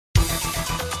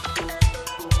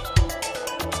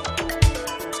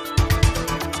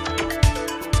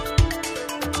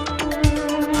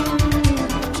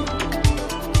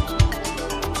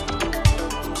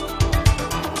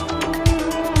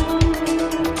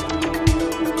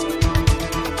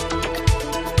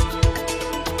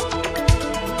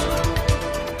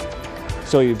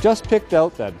So you've just picked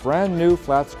out that brand new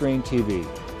flat screen TV.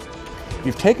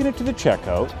 You've taken it to the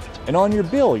checkout, and on your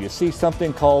bill you see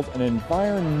something called an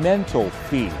environmental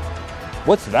fee.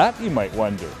 What's that, you might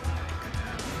wonder?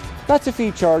 That's a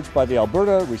fee charged by the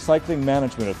Alberta Recycling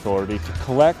Management Authority to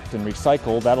collect and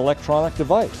recycle that electronic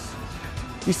device.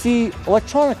 You see,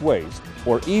 electronic waste,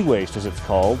 or e-waste as it's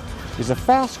called, is a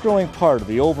fast-growing part of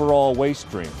the overall waste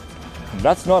stream. And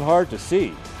that's not hard to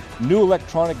see. New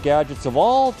electronic gadgets of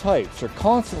all types are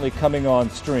constantly coming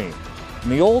on stream,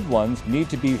 and the old ones need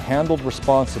to be handled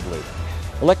responsibly.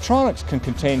 Electronics can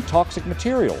contain toxic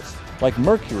materials like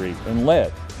mercury and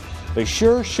lead. They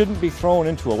sure shouldn't be thrown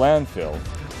into a landfill.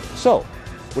 So,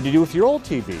 what do you do with your old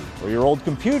TV, or your old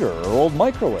computer, or old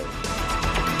microwave?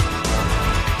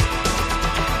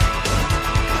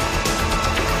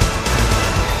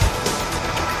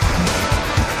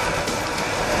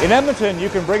 In Edmonton, you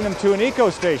can bring them to an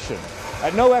eco-station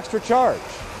at no extra charge.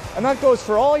 And that goes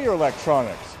for all your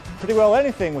electronics. Pretty well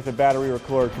anything with a battery or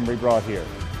cord can be brought here.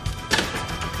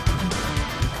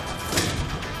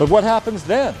 But what happens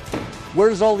then? Where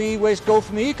does all the e-waste go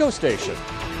from the eco-station?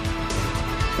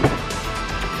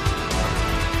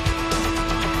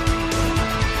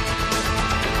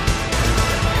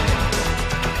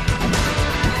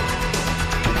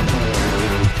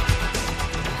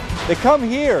 They come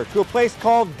here to a place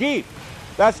called GEEP.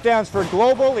 That stands for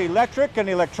Global Electric and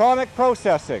Electronic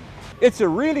Processing. It's a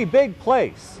really big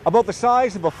place, about the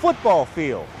size of a football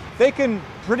field. They can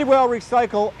pretty well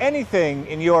recycle anything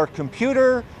in your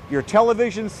computer, your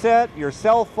television set, your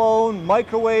cell phone,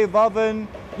 microwave oven,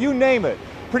 you name it.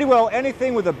 Pretty well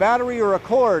anything with a battery or a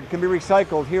cord can be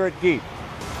recycled here at GEEP.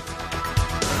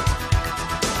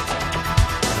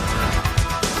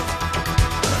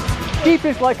 GEEP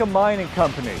is like a mining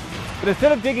company. But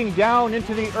instead of digging down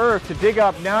into the earth to dig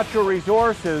up natural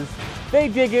resources, they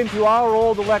dig into our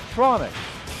old electronics.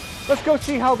 Let's go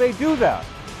see how they do that.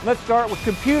 Let's start with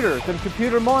computers and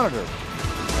computer monitors.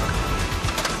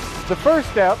 The first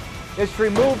step is to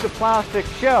remove the plastic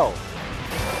shell.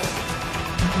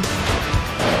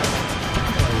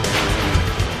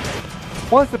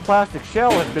 Once the plastic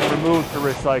shell has been removed for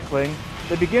recycling,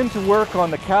 they begin to work on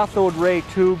the cathode ray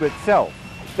tube itself.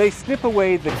 They snip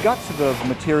away the guts of the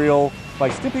material by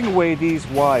snipping away these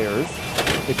wires.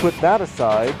 They put that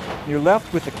aside, and you're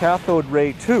left with the cathode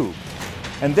ray tube.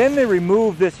 And then they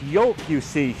remove this yoke you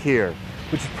see here,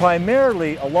 which is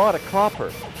primarily a lot of copper.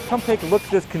 Come take a look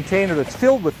at this container that's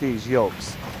filled with these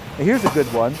yokes. Now here's a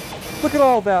good one. Look at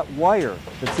all that wire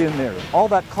that's in there, all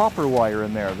that copper wire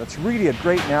in there. That's really a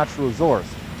great natural resource.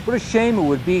 What a shame it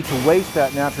would be to waste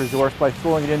that natural resource by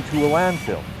throwing it into a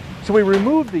landfill. So we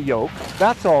remove the yoke,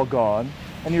 that's all gone,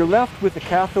 and you're left with the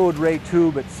cathode ray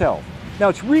tube itself. Now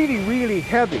it's really, really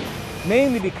heavy,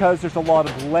 mainly because there's a lot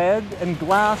of lead and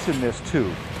glass in this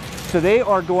tube. So they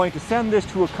are going to send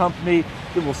this to a company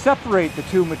that will separate the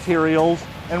two materials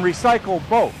and recycle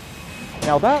both.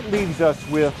 Now that leaves us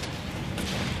with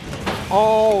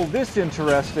all this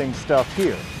interesting stuff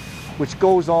here, which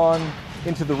goes on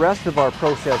into the rest of our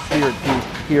process here at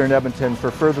GEEP, here in Edmonton,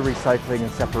 for further recycling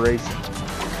and separation.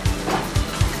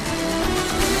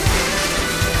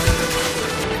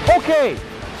 Okay,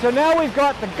 so now we've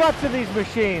got the guts of these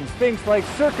machines, things like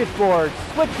circuit boards,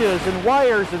 switches, and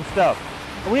wires and stuff.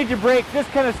 And we need to break this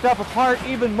kind of stuff apart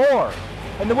even more.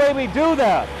 And the way we do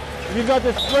that, you've got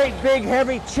this great big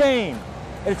heavy chain,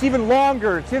 and it's even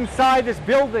longer. It's inside this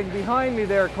building behind me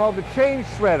there called the chain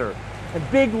shredder.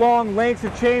 And big long lengths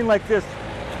of chain like this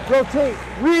rotate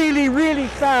really, really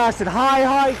fast at high,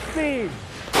 high speeds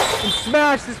and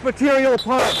smash this material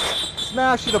apart,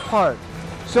 smash it apart,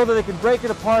 so that they can break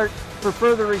it apart for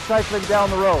further recycling down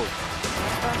the road.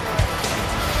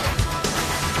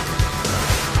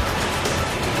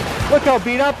 Look how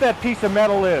beat up that piece of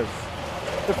metal is.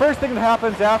 The first thing that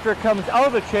happens after it comes out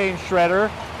of the chain shredder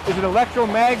is an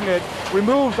electromagnet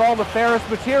removes all the ferrous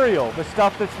material, the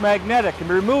stuff that's magnetic, can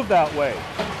be removed that way.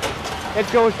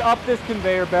 It goes up this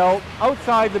conveyor belt,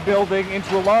 outside the building,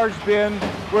 into a large bin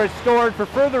where it's stored for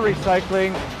further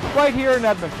recycling right here in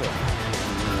Edmonton.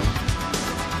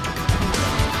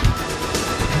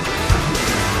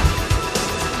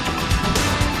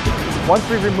 Once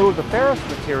we remove the ferrous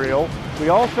material, we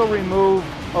also remove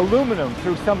aluminum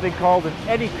through something called an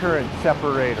eddy current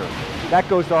separator. That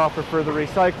goes off for further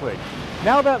recycling.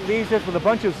 Now that leaves us with a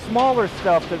bunch of smaller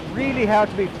stuff that really have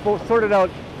to be sorted out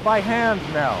by hand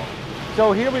now.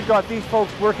 So here we've got these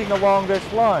folks working along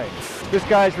this line. This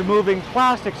guy's removing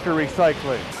plastics for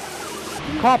recycling.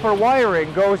 Copper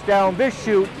wiring goes down this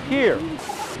chute here.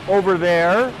 Over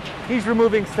there, he's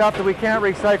removing stuff that we can't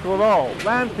recycle at all,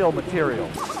 landfill material.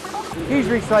 He's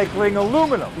recycling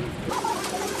aluminum.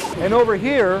 And over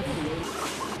here,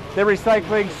 they're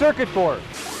recycling circuit boards.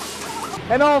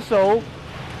 And also,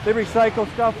 they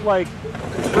recycle stuff like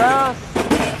brass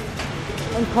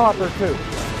and copper too.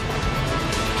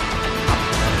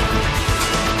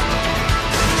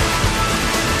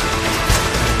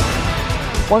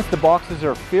 Once the boxes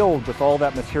are filled with all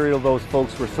that material those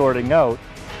folks were sorting out,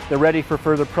 they're ready for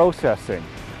further processing.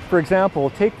 For example,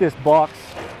 take this box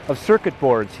of circuit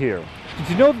boards here. Did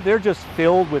you know that they're just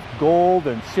filled with gold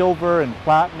and silver and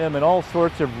platinum and all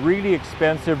sorts of really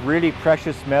expensive, really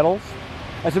precious metals?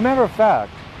 As a matter of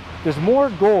fact, there's more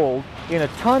gold in a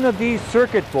ton of these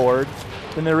circuit boards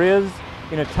than there is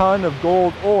in a ton of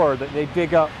gold ore that they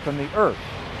dig up from the earth.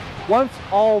 Once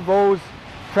all those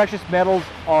precious metals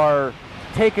are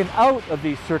taken out of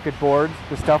these circuit boards,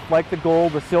 the stuff like the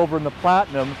gold, the silver, and the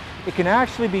platinum, it can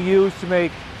actually be used to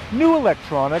make new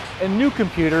electronics and new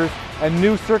computers and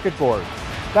new circuit boards.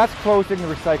 That's closing the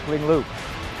recycling loop.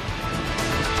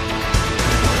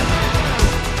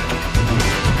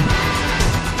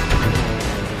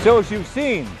 So as you've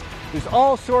seen, there's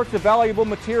all sorts of valuable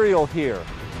material here.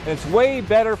 And it's way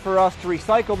better for us to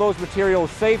recycle those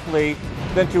materials safely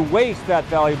than to waste that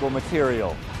valuable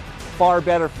material. Far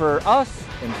better for us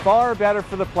and far better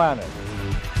for the planet.